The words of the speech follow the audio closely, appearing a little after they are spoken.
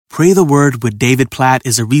Pray the Word with David Platt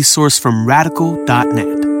is a resource from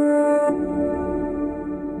radical.net.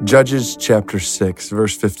 Judges chapter 6,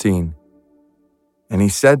 verse 15. And he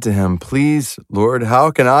said to him, "Please, Lord,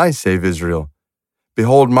 how can I save Israel?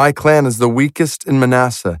 Behold, my clan is the weakest in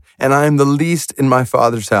Manasseh, and I am the least in my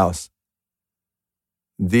father's house."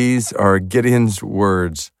 These are Gideon's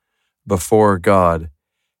words before God,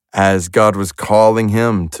 as God was calling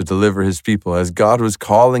him to deliver his people, as God was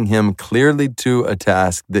calling him clearly to a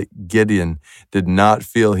task that Gideon did not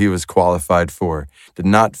feel he was qualified for, did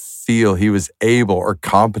not feel he was able or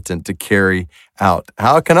competent to carry out.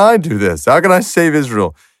 How can I do this? How can I save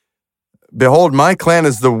Israel? Behold, my clan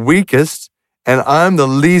is the weakest, and I'm the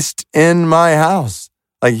least in my house.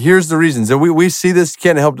 Like, here's the reasons. And we see this,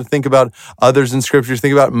 can't help to think about others in scriptures.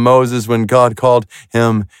 Think about Moses when God called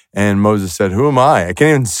him and Moses said, "Who am I? I can't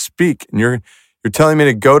even speak. And you're telling me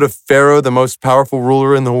to go to Pharaoh, the most powerful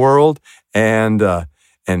ruler in the world, and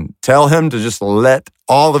tell him to just let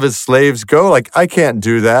all of his slaves go? Like, I can't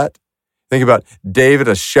do that." Think about David,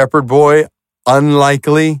 a shepherd boy,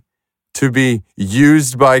 unlikely to be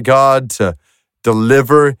used by God to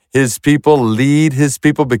deliver his people, lead his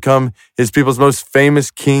people, become his people's most famous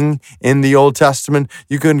king in the Old Testament.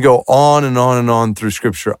 You can go on and on and on through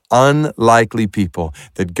Scripture. Unlikely people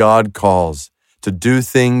that God calls to do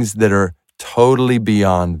things that are totally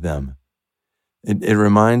beyond them. It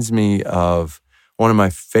reminds me of one of my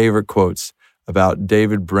favorite quotes about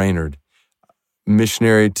David Brainerd,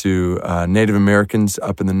 missionary to Native Americans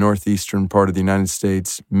up in the northeastern part of the United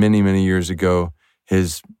States many, many years ago.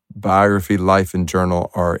 His biography, life, and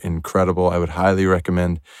journal are incredible. I would highly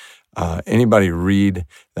recommend anybody read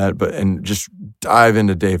that, and just dive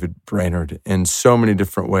into David Brainerd in so many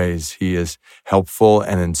different ways. He is helpful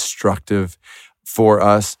and instructive for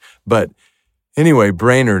us. But anyway,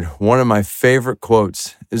 Brainerd, one of my favorite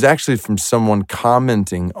quotes is actually from someone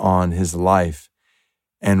commenting on his life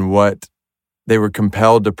and what they were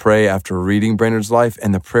compelled to pray after reading Brainerd's life.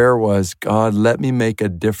 And the prayer was, "God, let me make a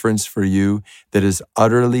difference for you that is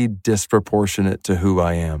utterly disproportionate to who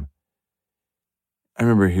I am." I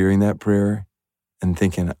remember hearing that prayer and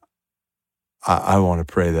thinking, I want to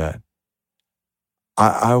pray that.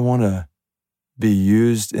 I want to be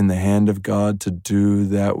used in the hand of God to do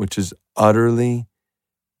that which is utterly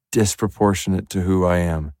disproportionate to who I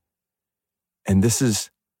am. And this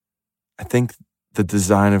is, I think, the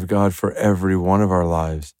design of God for every one of our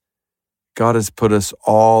lives. God has put us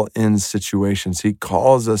all in situations. He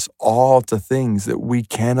calls us all to things that we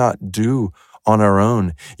cannot do on our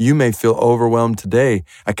own. You may feel overwhelmed today.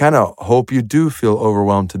 I kind of hope you do feel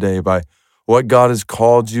overwhelmed today by what God has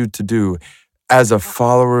called you to do as a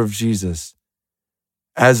follower of Jesus,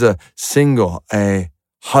 as a single, a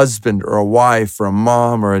husband or a wife or a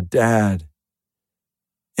mom or a dad,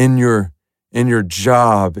 in your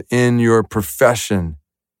job, in your profession,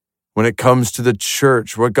 when it comes to the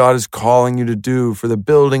church, what God is calling you to do for the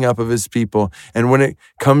building up of his people, and when it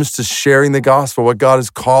comes to sharing the gospel, what God is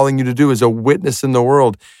calling you to do as a witness in the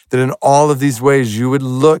world, that in all of these ways you would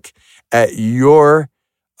look at your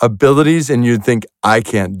abilities and you'd think, "I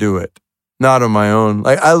can't do it. Not on my own."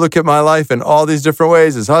 Like, I look at my life in all these different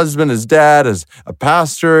ways, as husband, as dad, as a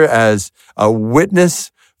pastor, as a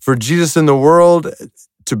witness for Jesus in the world,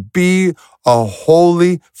 to be a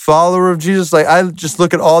holy follower of Jesus. Like, I just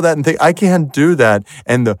look at all that and think, I can't do that.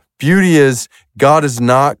 And the beauty is, God has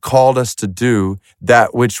not called us to do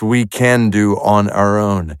that which we can do on our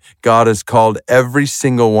own. God has called every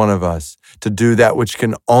single one of us to do that which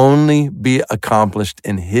can only be accomplished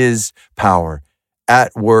in his power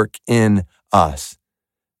at work in us.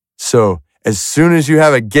 So as soon as you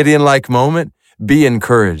have a Gideon-like moment, be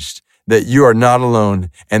encouraged that you are not alone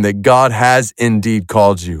and that God has indeed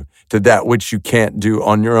called you to that which you can't do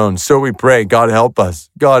on your own. So we pray, God help us.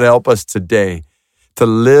 God help us today to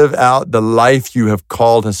live out the life you have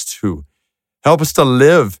called us to. Help us to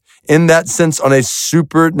live in that sense on a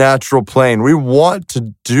supernatural plane. We want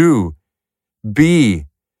to be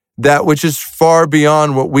that which is far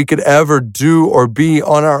beyond what we could ever do or be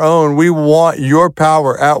on our own. We want your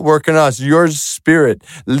power at work in us, your Spirit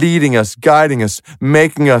leading us, guiding us,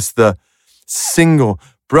 making us the single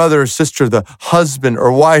brother or sister, the husband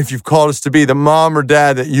or wife you've called us to be, the mom or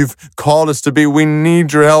dad that you've called us to be. We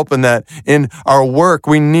need your help in that. In our work,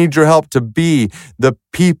 we need your help to be the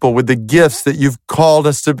people with the gifts that you've called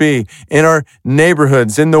us to be in our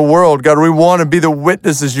neighborhoods, in the world. God, we want to be the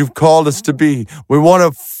witnesses you've called us to be. We want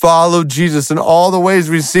to follow Jesus in all the ways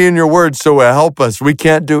we see in your word. So help us. We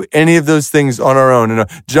can't do any of those things on our own. In a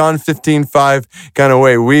John 15:5 kind of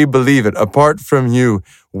way, we believe it. Apart from you,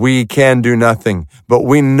 we can do nothing. But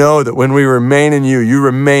we know that when we remain in you, you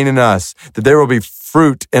remain in us, that there will be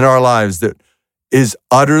fruit in our lives that is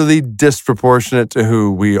utterly disproportionate to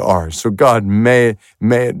who we are. So God, may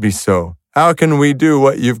it be so. How can we do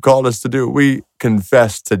what you've called us to do? We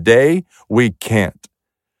confess today we can't,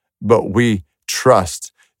 but we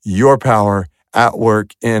trust your power at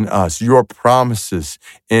work in us, your promises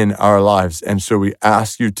in our lives. And so we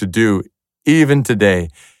ask you to do, even today,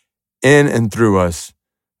 in and through us,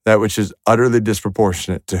 that which is utterly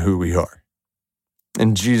disproportionate to who we are.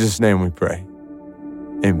 In Jesus' name we pray.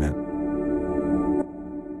 Amen.